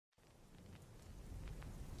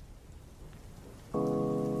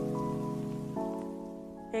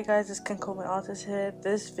Hey guys, it's Canon Artist here.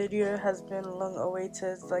 This video has been long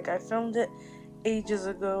awaited. Like, I filmed it ages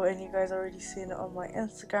ago and you guys already seen it on my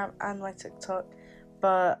Instagram and my TikTok,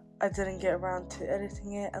 but I didn't get around to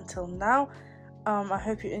editing it until now. I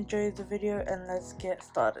hope you enjoyed the video and let's get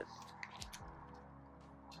started.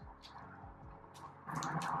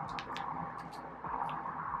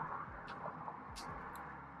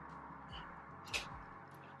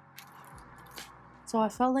 So I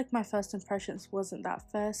felt like my first impressions wasn't that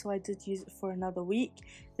fair, so I did use it for another week.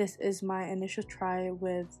 This is my initial try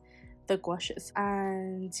with the gouaches,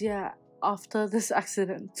 and yeah, after this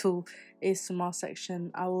accidental ASMR section,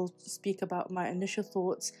 I will speak about my initial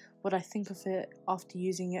thoughts, what I think of it after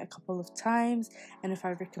using it a couple of times, and if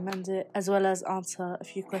I recommend it, as well as answer a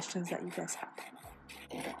few questions that you guys have.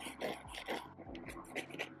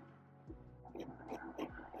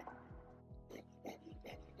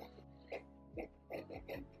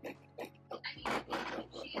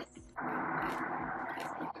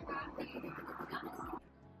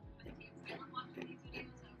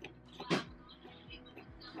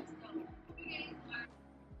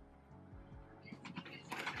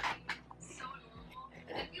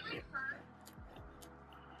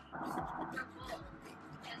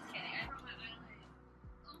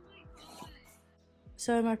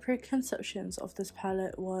 So my preconceptions of this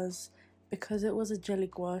palette was, because it was a jelly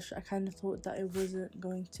gouache, I kind of thought that it wasn't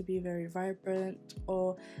going to be very vibrant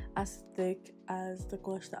or as thick as the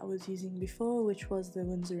gouache that I was using before, which was the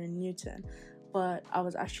Winsor & Newton. But I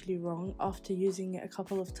was actually wrong. After using it a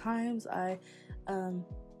couple of times, I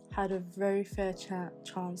had a very fair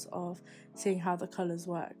chance of seeing how the colours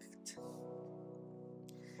worked.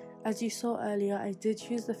 As you saw earlier, I did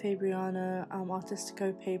use the Fabriano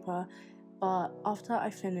Artistico paper, but after I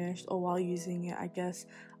finished, or while using it, I guess,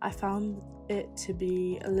 I found it to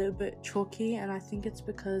be a little bit chalky, and I think it's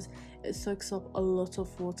because it soaks up a lot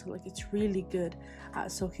of water. Like, it's really good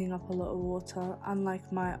at soaking up a lot of water,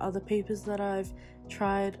 unlike my other papers that I've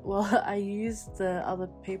tried. Well, I used the other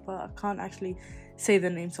paper, I can't actually say the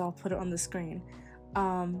name, so I'll put it on the screen.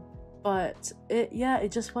 But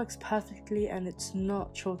it just works perfectly, and it's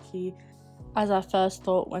not chalky as I first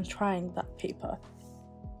thought when trying that paper.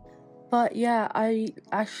 But yeah, I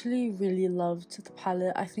actually really loved the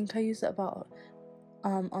palette. I think I use it about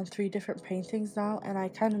on 3 different paintings now, and I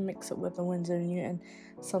kind of mix it with the Winsor & Newton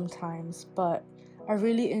sometimes. But I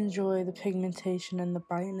really enjoy the pigmentation and the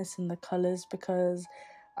brightness in the colours, because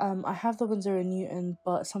I have the Winsor & Newton,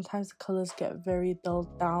 but sometimes the colours get very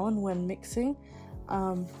dulled down when mixing,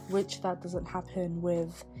 which that doesn't happen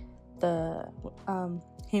with the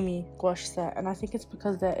Himi gouache set. And I think it's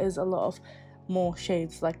because there is a lot of more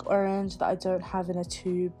shades, like orange that I don't have in a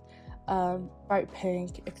tube, bright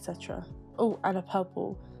pink, etc. Oh, and a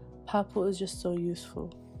purple. Purple is just so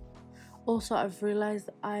useful. Also, I've realized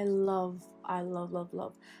I love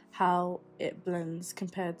how it blends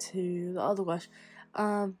compared to the other gouache.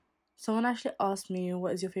 Someone actually asked me,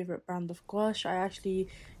 what is your favorite brand of gouache? I actually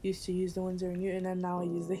used to use the Winsor & Newton, and now I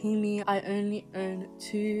use the Himi. I only own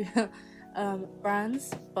 2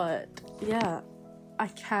 brands, but yeah, I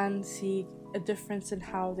can see a difference in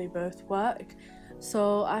how they both work.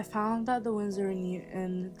 So I found that the Winsor &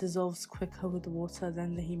 Newton dissolves quicker with water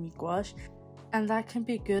than the Himi gouache, and that can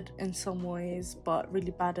be good in some ways but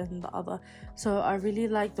really bad in the other. So I really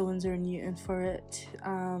like the Winsor & Newton for it,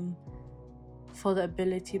 for the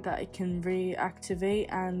ability that it can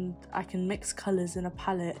reactivate, and I can mix colours in a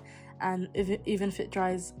palette, and even if it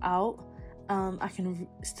dries out, I can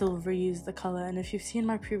still reuse the colour. And if you've seen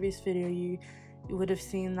my previous video, you would have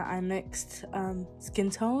seen that I mixed skin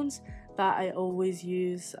tones that I always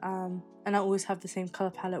use, and I always have the same colour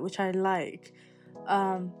palette, which I like,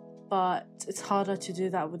 but it's harder to do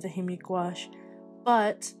that with the Himi gouache.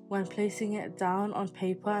 But when placing it down on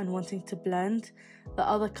paper and wanting to blend, the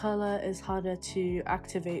other colour is harder to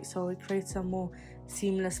activate, so it creates a more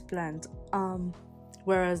seamless blend,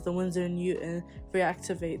 whereas the Winsor & Newton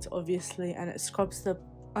reactivates, obviously, and it scrubs the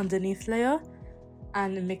underneath layer,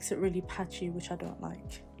 and it makes it really patchy, which I don't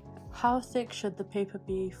like. How thick should the paper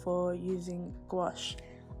be for using gouache?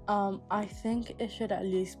 I think it should at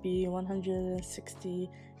least be 160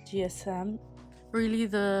 GSM. Really,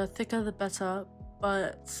 the thicker the better,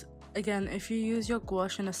 but again, if you use your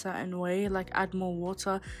gouache in a certain way, like add more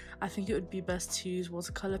water, I think it would be best to use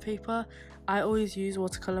watercolor paper. I always use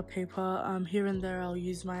watercolor paper. Here and there I'll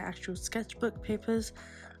use my actual sketchbook papers.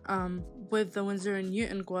 With the Winsor &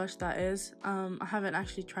 Newton gouache, that is. I haven't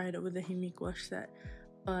actually tried it with the Himi gouache set,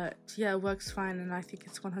 but yeah, it works fine, and I think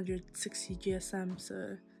it's 160 GSM,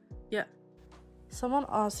 so yeah. Someone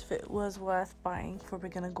asked if it was worth buying for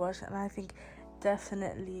beginner gouache, and I think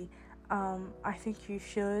definitely I think you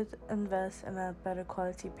should invest in a better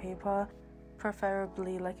quality paper,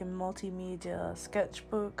 preferably like a multimedia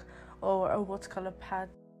sketchbook or a watercolor pad.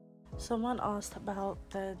 Someone asked about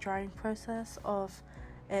the drying process of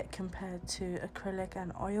it compared to acrylic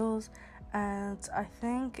and oils, and I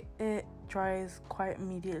think it dries quite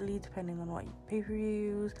immediately depending on what paper you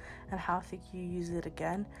use and how thick you use it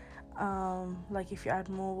again. Like if you add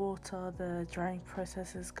more water, the drying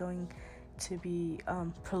process is going to be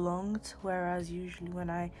prolonged, whereas usually when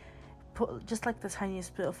I put just like the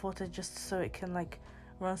tiniest bit of water just so it can like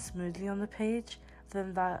run smoothly on the page,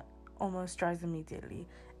 then that almost dries immediately,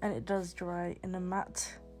 and it does dry in a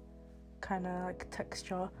matte kind of like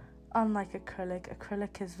texture, unlike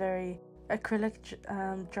acrylic is very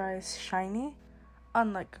dries shiny,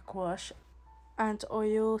 unlike gouache. And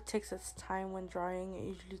oil takes its time when drying. It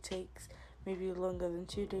usually takes maybe longer than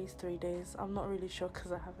 2 days, 3 days. I'm not really sure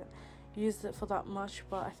because I haven't used it for that much,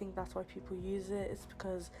 but I think that's why people use it. It's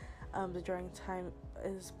because the drying time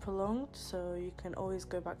is prolonged, so you can always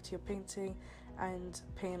go back to your painting and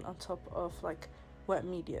paint on top of like wet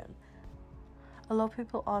medium. A lot of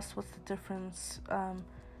people ask what's the difference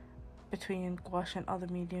between gouache and other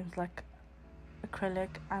mediums like acrylic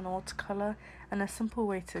and watercolor, and a simple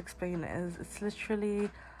way to explain it is it's literally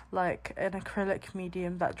like an acrylic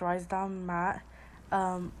medium that dries down matte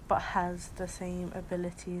but has the same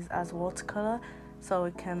abilities as watercolor, so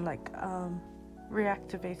it can like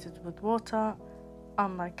reactivate it with water,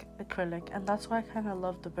 unlike acrylic. And that's why I kind of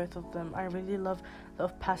love the both of them. I really love the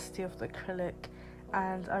opacity of the acrylic,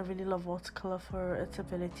 and I really love watercolor for its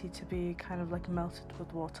ability to be kind of like melted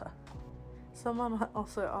with water. Someone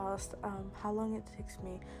also asked how long it takes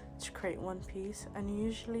me to create one piece, and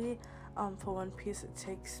usually for one piece it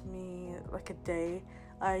takes me like a day.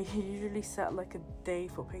 I usually set like a day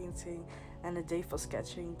for painting and a day for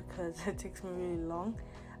sketching because it takes me really long,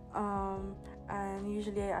 and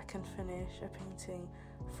usually I can finish a painting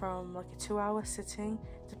from like a 2-hour sitting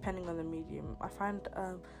depending on the medium. I find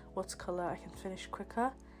watercolor I can finish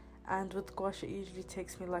quicker, and with gouache it usually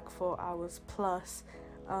takes me like 4 hours plus.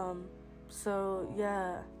 So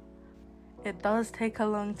yeah, it does take a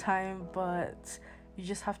long time, but you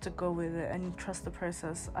just have to go with it and trust the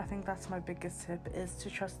process. I think that's my biggest tip, is to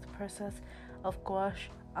trust the process of gouache.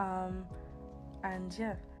 And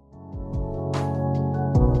yeah.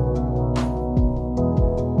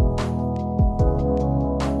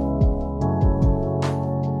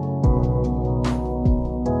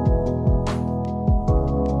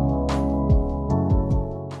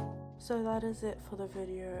 So that is it for the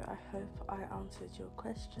video. I hope I answered your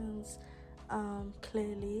questions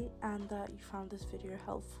clearly, and that you found this video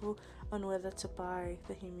helpful on whether to buy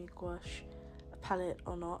the Himi gouache palette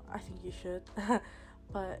or not. I think you should.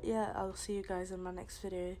 But yeah, I'll see you guys in my next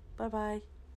video. Bye bye.